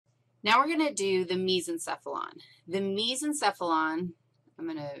Now we're going to do the mesencephalon. The mesencephalon, I'm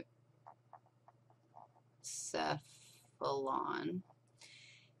going to cephalon,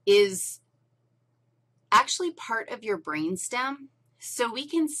 is actually part of your brainstem. So we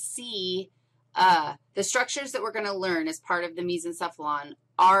can see the structures that we're going to learn as part of the mesencephalon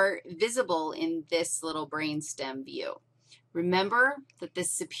are visible in this little brainstem view. Remember that the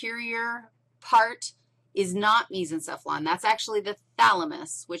superior part is not mesencephalon. That's actually the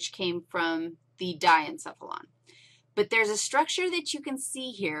thalamus, which came from the diencephalon. But there's a structure that you can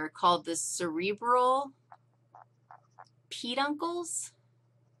see here called the cerebral peduncles.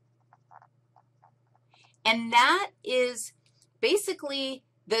 And that is basically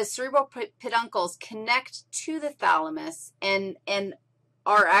the cerebral peduncles connect to the thalamus and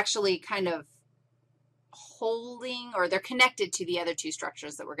are actually kind of holding, or they're connected to the other two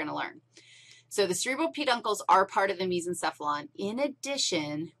structures that we're going to learn. So the cerebral peduncles are part of the mesencephalon. In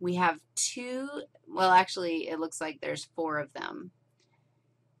addition, we have two, well, actually, it looks like there's four of them.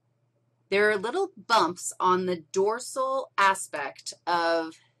 There are little bumps on the dorsal aspect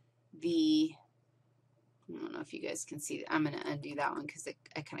of the, I don't know if you guys can see. I'm going to undo that one because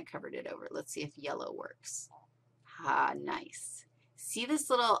I kind of covered it over. Let's see if yellow works. Ah, nice. See this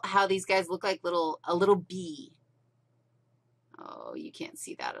little, how these guys look like a little bee. Oh, you can't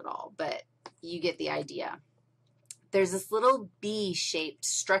see that at all, but you get the idea. There's this little bee-shaped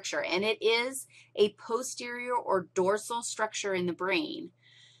structure, and it is a posterior or dorsal structure in the brain.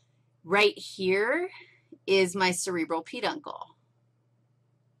 Right here is my cerebral peduncle.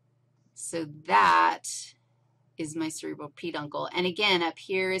 So that is my cerebral peduncle. And again, up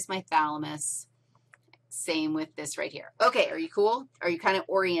here is my thalamus. Same with this right here. Okay, are you cool? Are you kind of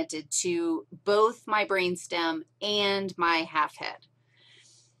oriented to both my brainstem and my half head?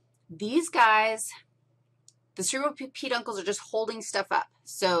 These guys, the cerebral peduncles are just holding stuff up.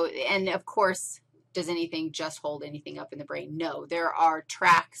 So, and of course, does anything just hold anything up in the brain? No, there are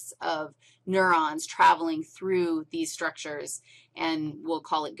tracks of neurons traveling through these structures, and we'll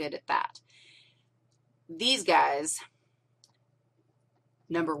call it good at that. These guys,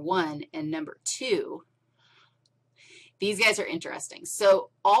 number one and number two, these guys are interesting.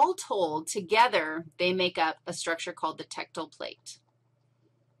 So all told, together, they make up a structure called the tectal plate.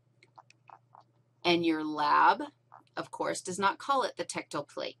 And your lab, of course, does not call it the tectal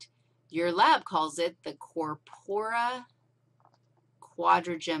plate. Your lab calls it the corpora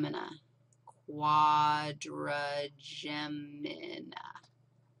quadrigemina.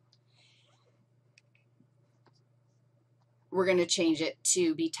 We're going to change it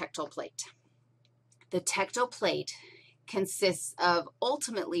to be tectal plate. The tectal plate consists of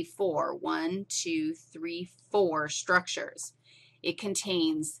ultimately four structures. It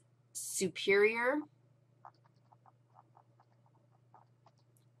contains superior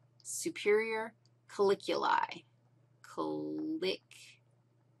colliculi,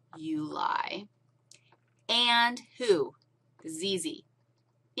 and who? ZZ,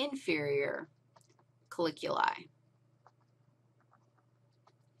 inferior colliculi.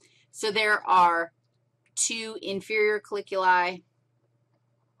 So there are two inferior colliculi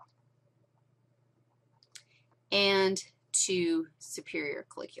and two superior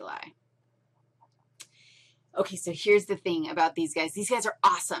colliculi. Okay, so here's the thing about these guys. These guys are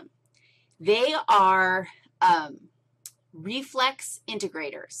awesome. They are reflex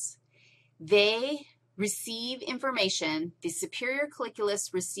integrators. They receive information. The superior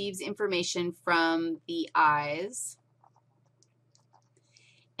colliculus receives information from the eyes,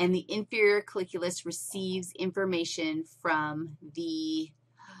 and the inferior colliculus receives information from the,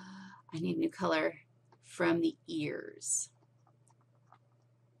 I need a new color, from the ears.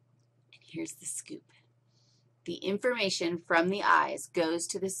 And here's the scoop. The information from the eyes goes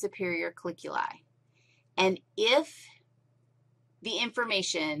to the superior colliculi. And if the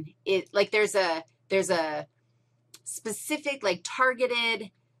information is, like there's a specific, like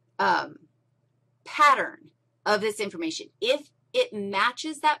targeted pattern of this information, if it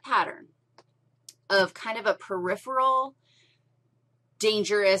matches that pattern of kind of a peripheral,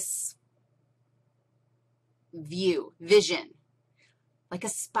 dangerous vision, like a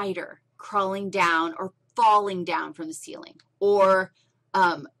spider crawling down or falling down from the ceiling, or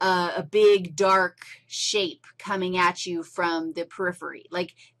a big dark shape coming at you from the periphery.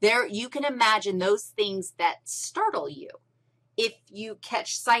 Like there, you can imagine those things that startle you if you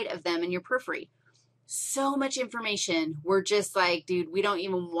catch sight of them in your periphery. So much information, we're just like, dude, we don't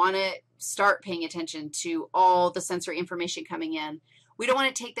even want to start paying attention to all the sensory information coming in. We don't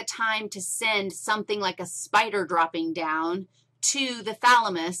want to take the time to send something like a spider dropping down to the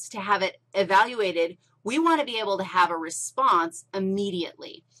thalamus to have it evaluated. We want to be able to have a response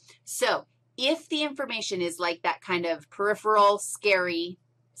immediately. So if the information is like that kind of peripheral, scary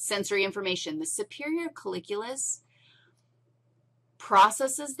sensory information, the superior colliculus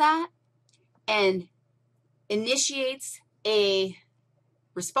processes that and initiates a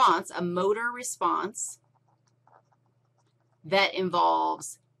response, a motor response that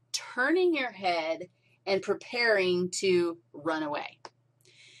involves turning your head and preparing to run away.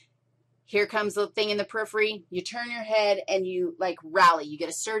 Here comes the thing in the periphery. You turn your head and you like rally. You get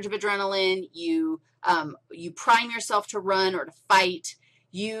a surge of adrenaline. You prime yourself to run or to fight.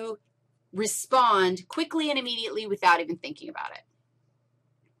 You respond quickly and immediately without even thinking about it.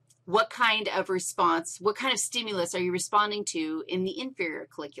 What kind of response, what kind of stimulus are you responding to in the inferior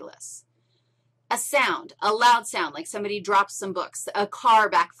colliculus? A sound, a loud sound, like somebody drops some books, a car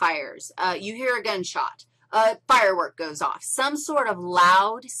backfires, you hear a gunshot, a firework goes off, some sort of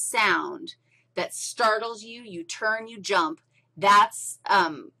loud sound that startles you, you turn, you jump, that's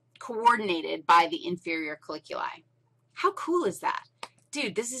coordinated by the inferior colliculi. How cool is that?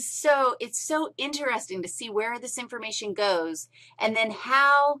 Dude, this is it's so interesting to see where this information goes and then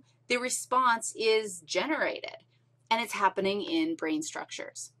how the response is generated. And it's happening in brain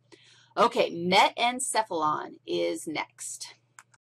structures. Okay, mesencephalon is next.